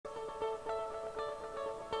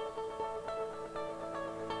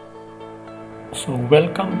So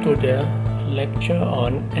welcome to the lecture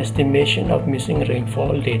on estimation of missing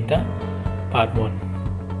rainfall data, part 1.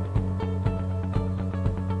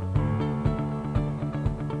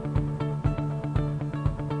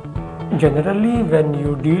 Generally, when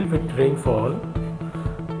you deal with rainfall,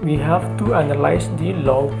 we have to analyze the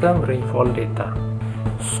long-term rainfall data.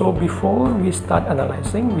 So before we start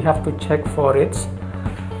analyzing, we have to check for its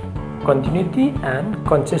continuity and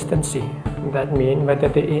consistency. That means whether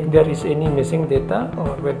there is any missing data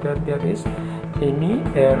or whether there is any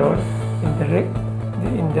error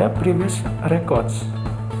in the previous records.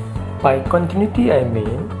 By continuity, I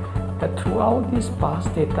mean that throughout this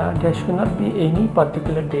past data, there should not be any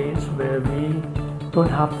particular days where we don't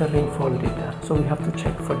have the rainfall data. So we have to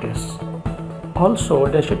check for this. Also,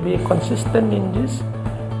 there should be a consistent in this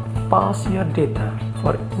past year data.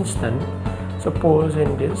 For instance, suppose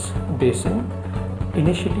in this basin,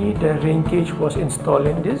 initially the rain gauge was installed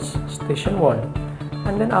in this station 1,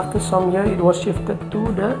 and then after some year it was shifted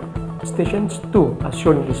to the station 2 as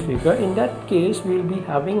shown in this figure. In that case, we will be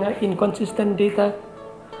having an inconsistent data.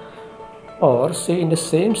 Or say in the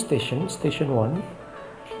same station 1,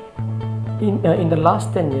 in the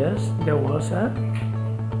last 10 years there was a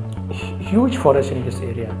huge forest in this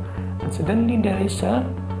area, and suddenly there is a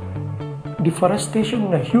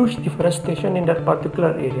huge deforestation in that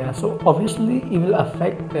particular area. So obviously it will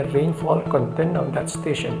affect the rainfall content of that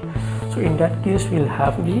station. So in that case, we'll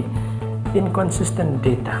have the inconsistent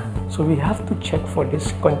data. So we have to check for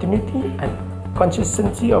this continuity and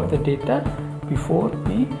consistency of the data before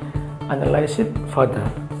we analyze it further.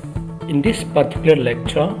 In this particular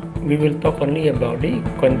lecture, we will talk only about the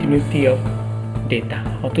continuity of data,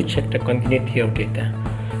 how to check the continuity of data.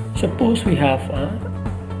 Suppose we have a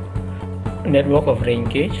network of rain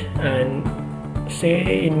gauge, and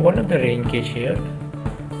say in one of the rain gauge here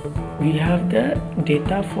we have the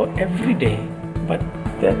data for every day, but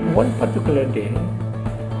that one particular day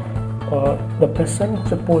or the person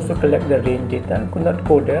supposed to collect the rain data could not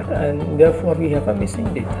go there, and therefore we have a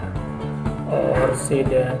missing data. Or say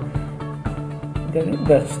the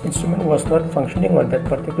instrument was not functioning on that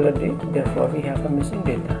particular day, therefore we have a missing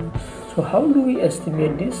data. So how do we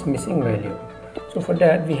estimate this missing value? So for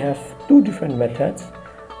that, we have two different methods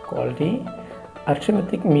called the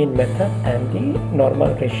arithmetic mean method and the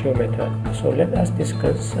normal ratio method. So let us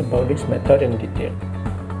discuss about this method in detail.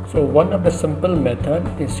 So one of the simple method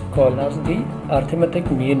is called as the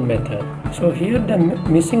arithmetic mean method. So here the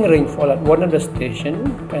missing rainfall at one of the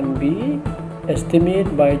station can be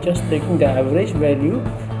estimated by just taking the average value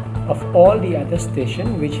of all the other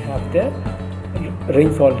stations which have the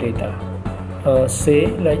rainfall data. Say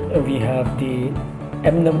like we have the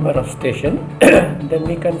m number of station, then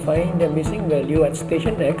we can find the missing value at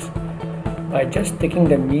station X by just taking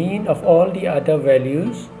the mean of all the other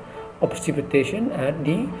values of precipitation at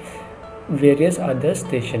the various other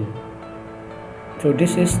station. So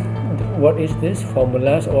this is what is this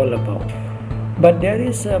formula is all about. But there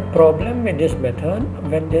is a problem with this method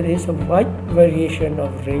when there is a wide variation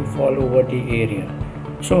of rainfall over the area.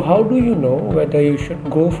 So how do you know whether you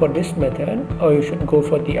should go for this method or you should go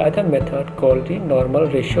for the other method called the normal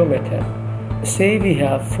ratio method? Say we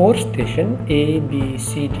have 4 stations A, B,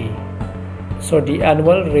 C, D. So the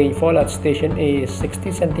annual rainfall at station A is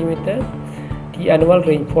 60 centimeter, the annual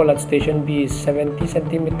rainfall at station B is 70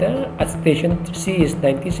 centimeter, at station C is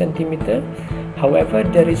 90 centimeter. However,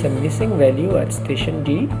 there is a missing value at station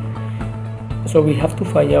D. So we have to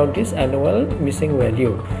find out this annual missing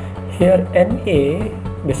value. Here NA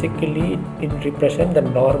basically it represents the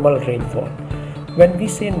normal rainfall. When we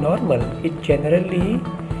say normal,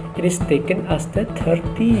 it is taken as the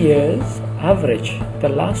 30 years average, the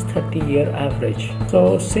last 30-year average.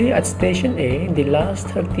 So say at station A, the last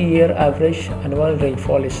 30-year average annual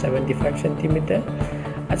rainfall is 75 centimeter,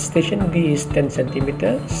 at station B is 10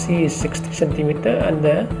 centimeter, C is 60 centimeter, and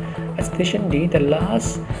at station D the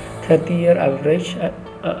last 30-year average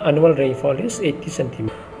annual rainfall is 80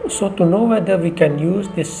 centimeter. So to know whether we can use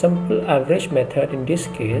this simple average method in this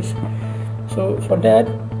case, so for that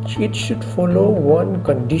it should follow one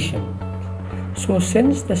condition. So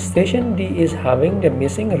since the station D is having the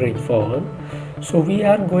missing rainfall, so we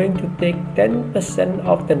are going to take 10%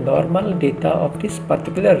 of the normal data of this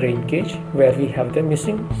particular rain gauge where we have the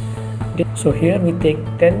missing data. So here we take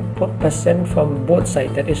 10% from both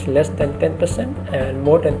sides, that is less than 10% and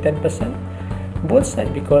more than 10%. Both sides,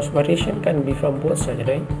 because variation can be from both sides,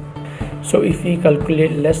 right? So if we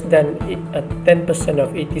calculate less than 10%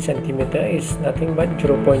 of 80 centimeter is nothing but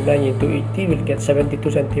 0.9 into 80 will get 72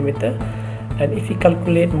 centimeter, and if we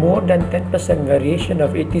calculate more than 10% variation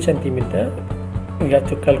of 80 centimeter, we have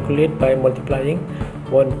to calculate by multiplying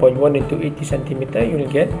 1.1 into 80 centimeter, you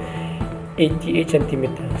will get 88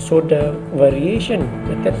 centimeter. So the variation,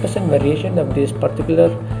 the 10% variation of this particular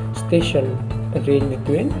station range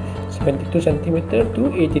between 72 centimeter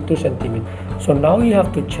to 82 centimeter. So now you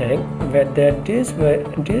have to check whether this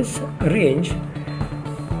range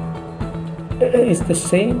is the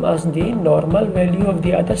same as the normal value of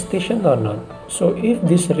the other station or not. So if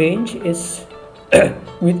this range is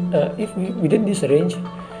within this range,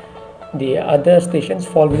 the other stations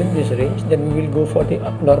fall within this range, then we will go for the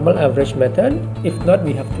normal average method. If not,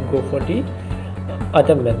 we have to go for the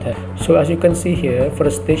other method. So as you can see here, for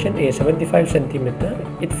station A 75 centimeter,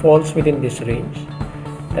 it falls within this range,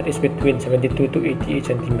 that is between 72 to 88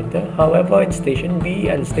 centimeter. However, in station B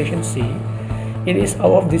and station C, it is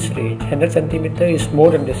out of this range. 100 centimeter is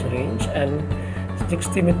more than this range, and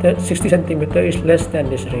 60 centimeter is less than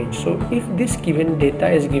this range. So if this given data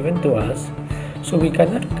is given to us, so we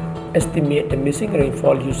cannot estimate the missing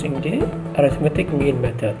rainfall using the arithmetic mean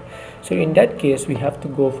method. So in that case, we have to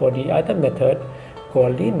go for the other method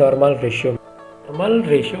called the normal ratio. Normal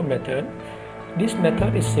ratio method, this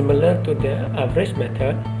method is similar to the average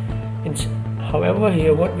method. However,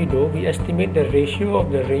 here what we do, we estimate the ratio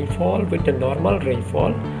of the rainfall with the normal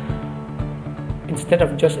rainfall instead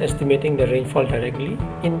of just estimating the rainfall directly.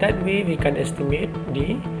 In that way, we can estimate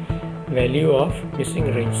the value of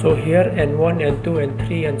missing rain. So here N1, N2,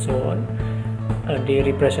 N3 and so on, they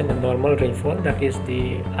represent the normal rainfall, that is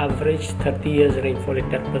the average 30 years rainfall in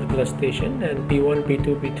that particular station, and P1,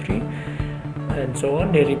 P2, P3 and so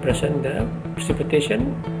on, they represent the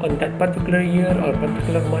precipitation on that particular year or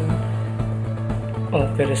particular month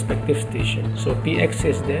of the respective station. So Px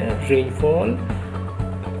is the rainfall,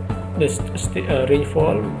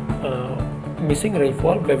 missing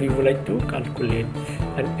rainfall where we would like to calculate,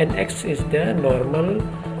 and Nx is the normal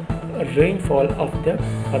rainfall of the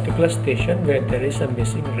particular station where there is a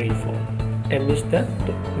missing rainfall. M is the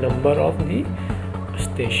number of the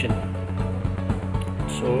station.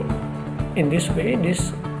 So in this way,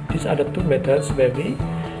 these are the two methods where we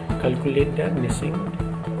calculate the missing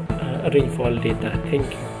rainfall data.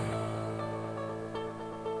 Thank you.